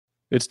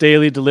It's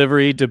daily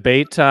delivery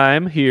debate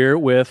time here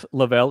with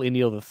Velle and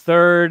Neal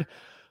III.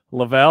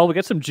 Velle, we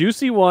get some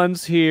juicy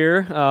ones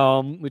here.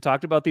 We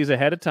talked about these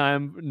ahead of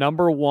time.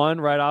 Number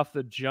one, right off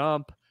the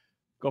jump,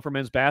 Gopher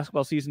men's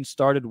basketball season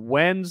started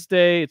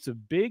Wednesday. It's a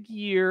big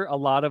year, a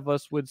lot of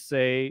us would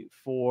say,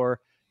 for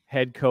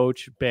head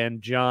coach Ben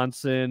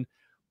Johnson.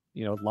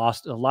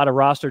 Lost a lot of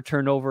roster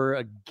turnover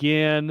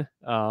again.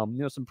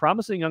 Some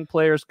promising young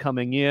players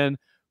coming in.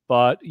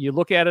 But you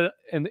look at it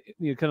and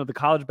kind of the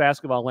college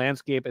basketball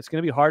landscape, it's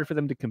going to be hard for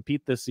them to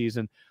compete this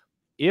season.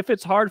 If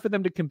it's hard for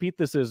them to compete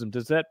this season,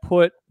 does that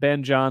put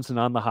Ben Johnson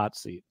on the hot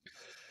seat?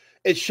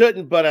 It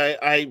shouldn't, but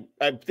I'm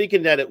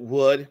thinking that it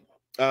would.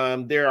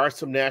 There are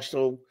some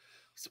national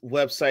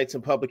websites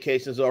and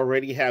publications that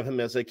already have him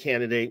as a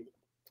candidate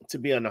to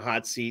be on the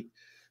hot seat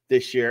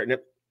this year.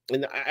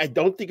 And I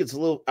don't think it's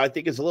I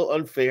think it's a little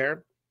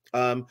unfair.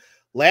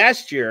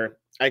 Last year,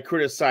 I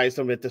criticized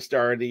him at the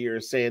start of the year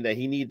saying that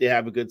he needed to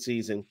have a good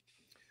season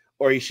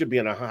or he should be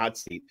on a hot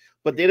seat.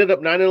 But they ended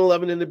up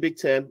 9-11 in the Big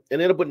Ten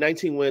and ended up with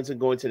 19 wins and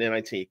going to the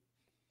NIT.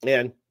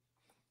 And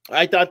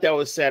I thought that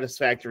was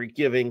satisfactory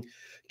given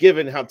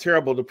how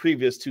terrible the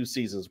previous two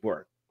seasons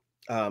were.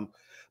 But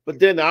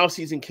then the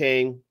offseason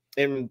came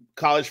and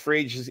college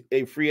free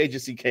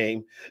agency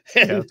came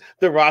and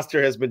the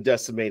roster has been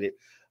decimated.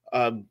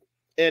 And,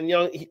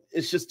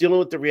 it's just dealing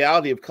with the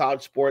reality of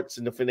college sports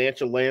and the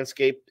financial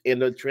landscape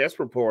and the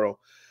transfer portal.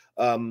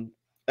 I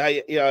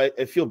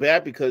feel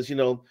bad because,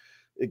 the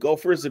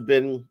Gophers have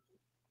been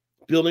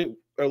building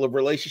a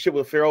relationship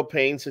with Farrell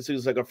Payne since he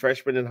was like a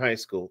freshman in high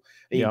school.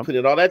 And you put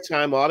in all that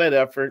time, all that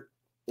effort,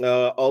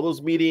 all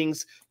those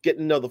meetings,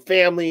 getting to know the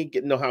family,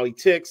 getting to know how he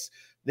ticks,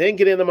 then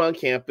getting him on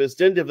campus,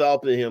 then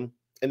developing him.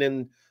 And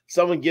then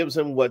someone gives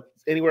him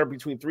anywhere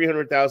between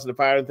 $300,000 to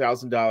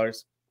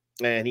 $500,000,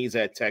 and he's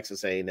at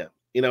Texas A&M.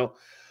 No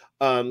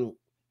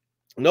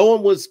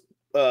one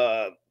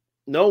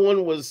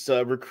was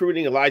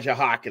recruiting Elijah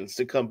Hawkins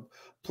to come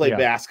play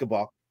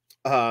basketball.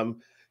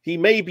 He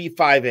may be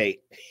 5'8".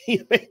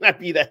 He may not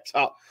be that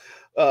tall.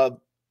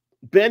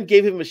 Ben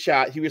gave him a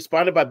shot. He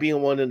responded by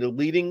being one of the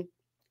leading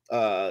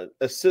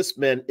assist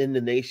men in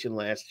the nation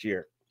last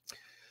year.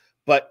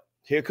 But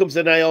here comes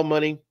NIL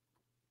money,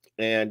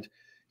 and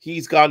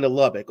he's gone to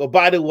Lubbock. Oh,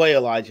 by the way,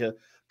 Elijah,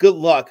 good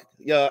luck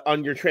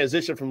on your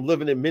transition from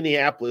living in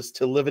Minneapolis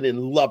to living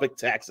in Lubbock,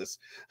 Texas.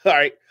 All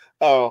right.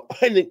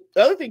 And the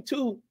other thing,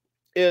 too,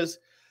 is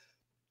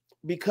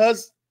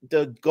because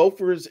the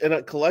Gophers and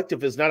a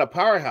collective is not a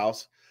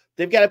powerhouse,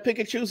 they've got to pick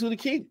and choose who to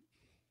keep.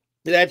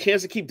 They had a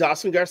chance to keep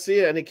Dawson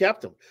Garcia, and they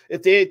kept him.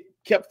 If they had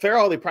kept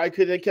Farrell, they probably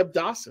could have kept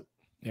Dawson.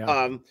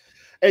 Yeah.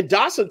 And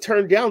Dawson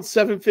turned down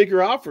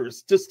 7-figure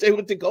offers to stay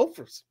with the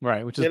Gophers.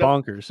 Right, which is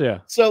bonkers, yeah.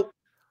 So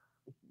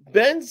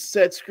Ben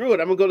said, screw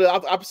it. I'm going to go to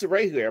the opposite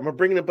way here. I'm going to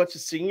bring in a bunch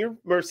of senior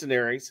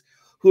mercenaries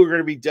who are going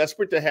to be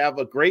desperate to have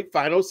a great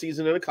final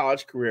season in a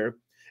college career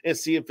and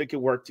see if it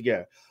can work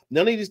together.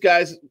 None of these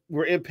guys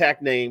were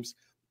impact names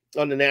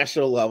on the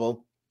national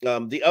level.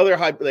 The other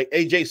like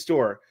A.J.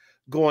 Storr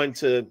going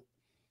to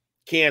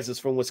Kansas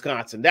from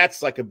Wisconsin,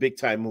 that's like a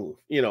big-time move.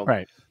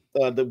 Right.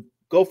 The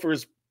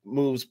Gophers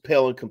moves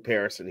pale in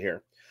comparison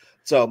here.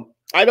 So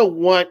I don't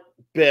want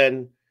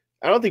Ben.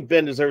 I don't think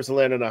Ben deserves to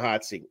land on a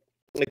hot seat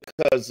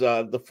because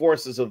the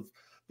forces of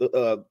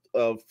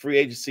free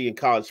agency in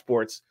college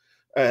sports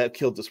have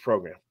killed this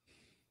program.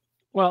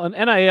 Well, and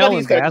NIL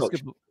and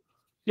basketball.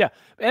 Yeah,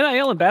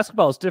 NIL and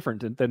basketball is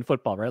different than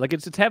football, right? Like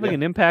it's having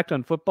an impact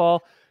on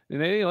football.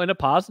 And in a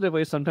positive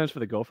way, sometimes for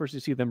the Gophers, you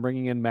see them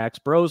bringing in Max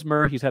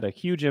Brosmer. He's had a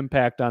huge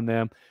impact on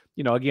them.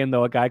 Again,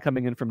 though, a guy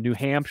coming in from New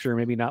Hampshire,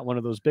 maybe not one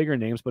of those bigger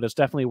names, but it's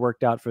definitely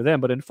worked out for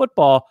them. But in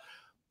football,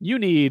 you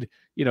need,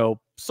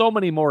 so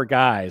many more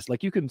guys.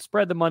 Like you can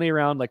spread the money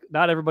around. Like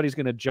not everybody's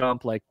going to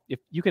jump. Like if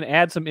you can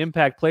add some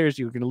impact players,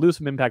 you're going to lose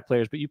some impact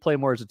players, but you play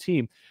more as a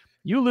team.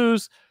 You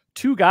lose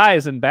 2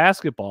 guys in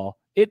basketball,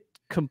 it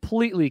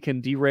completely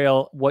can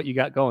derail what you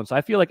got going. So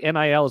I feel like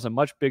NIL is a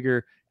much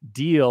bigger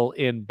deal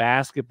in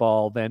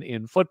basketball than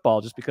in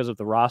football just because of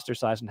the roster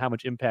size and how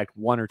much impact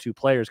 1 or 2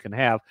 players can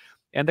have.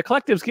 And the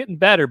collective's getting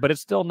better, but it's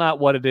still not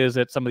what it is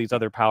at some of these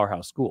other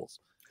powerhouse schools.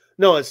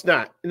 No, it's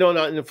not. No,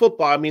 in the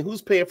football, I mean,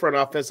 who's paying for an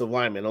offensive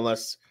lineman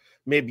unless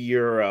maybe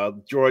you're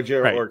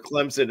Georgia or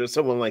Clemson or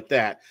someone like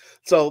that.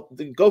 So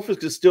the Gophers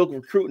can still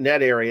recruit in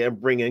that area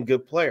and bring in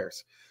good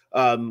players.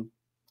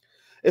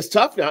 It's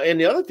tough now. And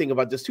the other thing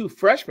about this too,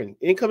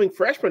 incoming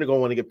freshmen are going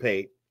to want to get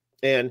paid.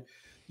 And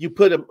you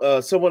put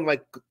someone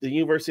like the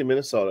University of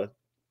Minnesota,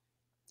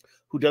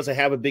 who doesn't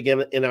have a big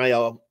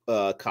NIL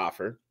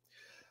coffer.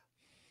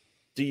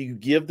 Do you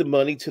give the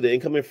money to the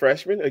incoming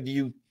freshmen, or do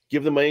you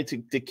give the money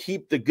to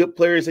keep the good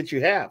players that you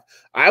have?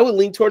 I would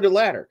lean toward the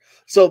latter.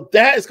 So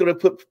that is going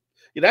to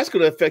that's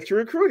going to affect your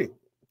recruiting.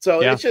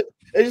 So it's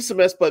just a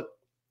mess. But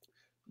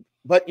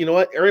you know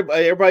what?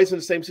 Everybody's in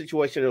the same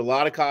situation. There are a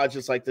lot of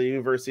colleges like the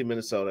University of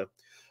Minnesota.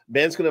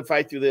 Ben's going to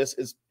fight through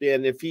this,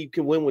 and if he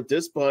can win with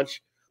this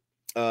bunch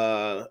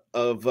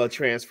of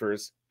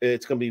transfers,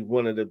 it's going to be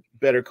one of the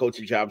better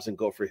coaching jobs in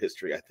Gopher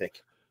history, I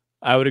think.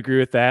 I would agree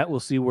with that. We'll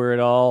see where it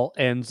all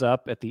ends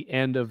up at the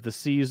end of the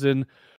season.